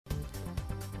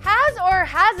or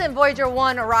hasn't Voyager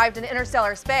 1 arrived in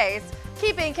interstellar space?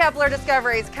 Keeping Kepler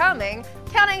discoveries coming,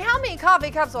 counting how many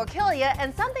coffee cups will kill you,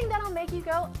 and something that'll make you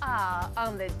go, ah,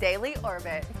 on the Daily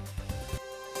Orbit.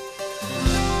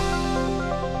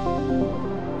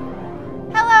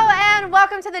 Hello and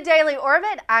welcome to the Daily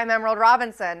Orbit. I'm Emerald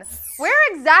Robinson.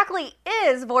 Where exactly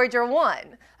is Voyager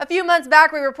 1? A few months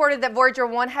back we reported that Voyager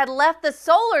 1 had left the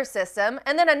solar system,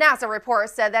 and then a NASA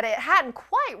report said that it hadn't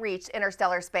quite reached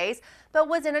interstellar space, but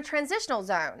was in a transitional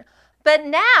zone. But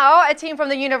now, a team from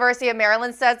the University of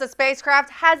Maryland says the spacecraft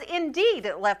has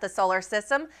indeed left the solar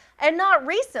system, and not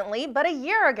recently, but a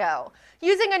year ago.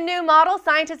 Using a new model,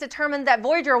 scientists determined that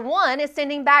Voyager 1 is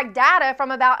sending back data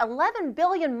from about 11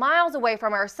 billion miles away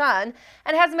from our sun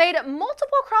and has made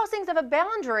multiple crossings of a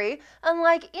boundary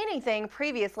unlike anything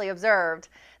previously observed.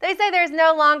 They say there's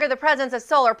no longer the presence of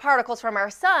solar particles from our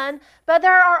sun, but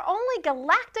there are only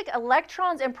galactic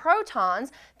electrons and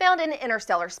protons found in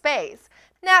interstellar space.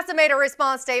 NASA made a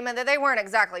response statement that they weren't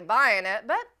exactly buying it,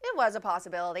 but it was a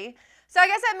possibility. So I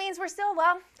guess that means we're still,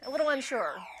 well, a little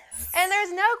unsure. And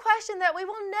there's no question that we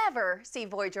will never see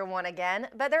Voyager 1 again,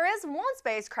 but there is one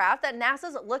spacecraft that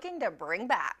NASA's looking to bring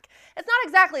back. It's not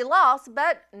exactly lost,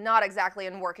 but not exactly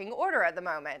in working order at the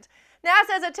moment.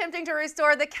 NASA is attempting to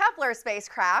restore the Kepler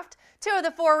spacecraft. 2 of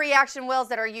the 4 reaction wheels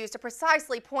that are used to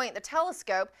precisely point the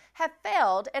telescope have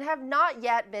failed and have not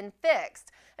yet been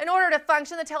fixed. In order to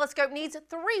function, the telescope needs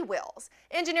 3 wheels.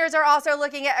 Engineers are also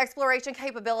looking at exploration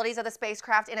capabilities of the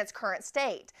spacecraft in its current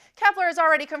state. Kepler has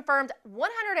already confirmed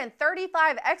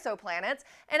 135 exoplanets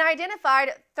and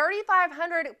identified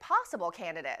 3,500 possible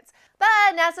candidates.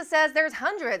 But NASA says there's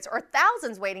hundreds or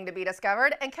thousands waiting to be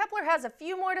discovered, and Kepler has a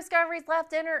few more discoveries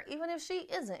left in her, even if she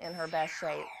isn't in her best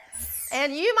shape.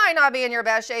 And you might not be in your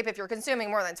best shape if you're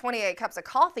consuming more than 28 cups of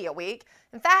coffee a week.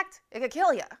 In fact, it could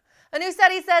kill you. A new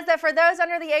study says that for those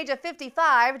under the age of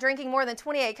 55, drinking more than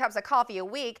 28 cups of coffee a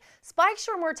week spikes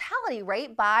your mortality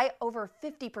rate by over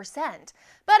 50%.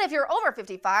 But if you're over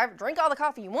 55, drink all the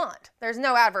coffee you want. There's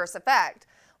no adverse effect.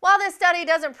 While this study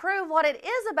doesn't prove what it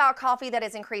is about coffee that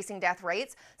is increasing death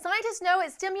rates, scientists know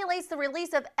it stimulates the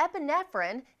release of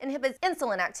epinephrine, inhibits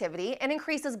insulin activity, and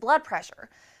increases blood pressure.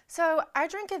 So I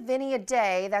drink a Vinny a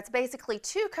day. That's basically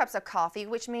 2 cups of coffee,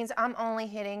 which means I'm only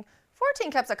hitting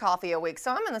 14 cups of coffee a week, so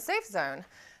I'm in the safe zone.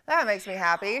 That makes me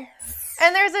happy.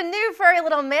 And there's a new furry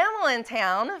little mammal in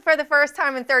town. For the first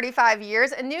time in 35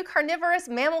 years, a new carnivorous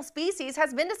mammal species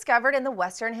has been discovered in the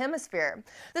Western Hemisphere.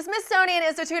 The Smithsonian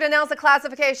Institute announced the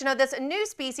classification of this new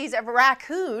species of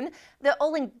raccoon, the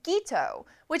olinguito,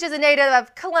 which is a native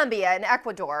of Colombia and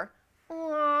Ecuador.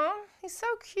 Aww, he's so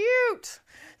cute.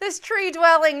 This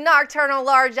tree-dwelling, nocturnal,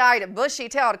 large-eyed,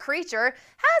 bushy-tailed creature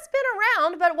has been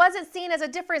around but wasn't seen as a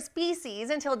different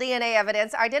species until DNA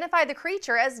evidence identified the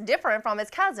creature as different from its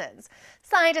cousins.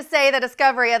 Scientists say the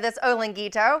discovery of this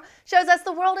olinguito shows us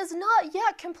the world is not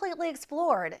yet completely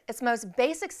explored, its most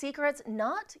basic secrets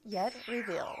not yet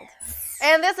revealed.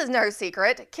 And this is no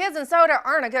secret. Kids and soda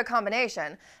aren't a good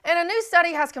combination, and a new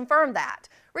study has confirmed that.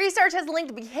 Research has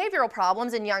linked behavioral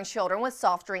problems in young children with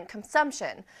soft drink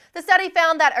consumption. The study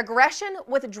found that aggression,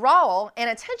 withdrawal, and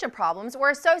attention problems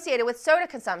were associated with soda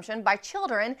consumption by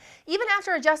children even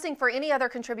after adjusting for any other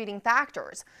contributing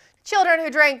factors. Children who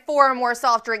drank 4 or more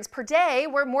soft drinks per day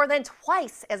were more than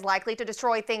twice as likely to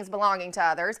destroy things belonging to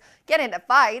others, get into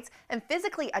fights, and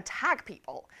physically attack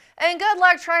people. And good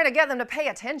luck trying to get them to pay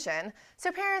attention.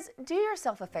 So parents, do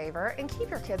yourself a favor and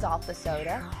keep your kids off the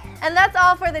soda. And that's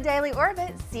all for the Daily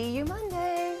Orbit. See you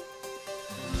Monday.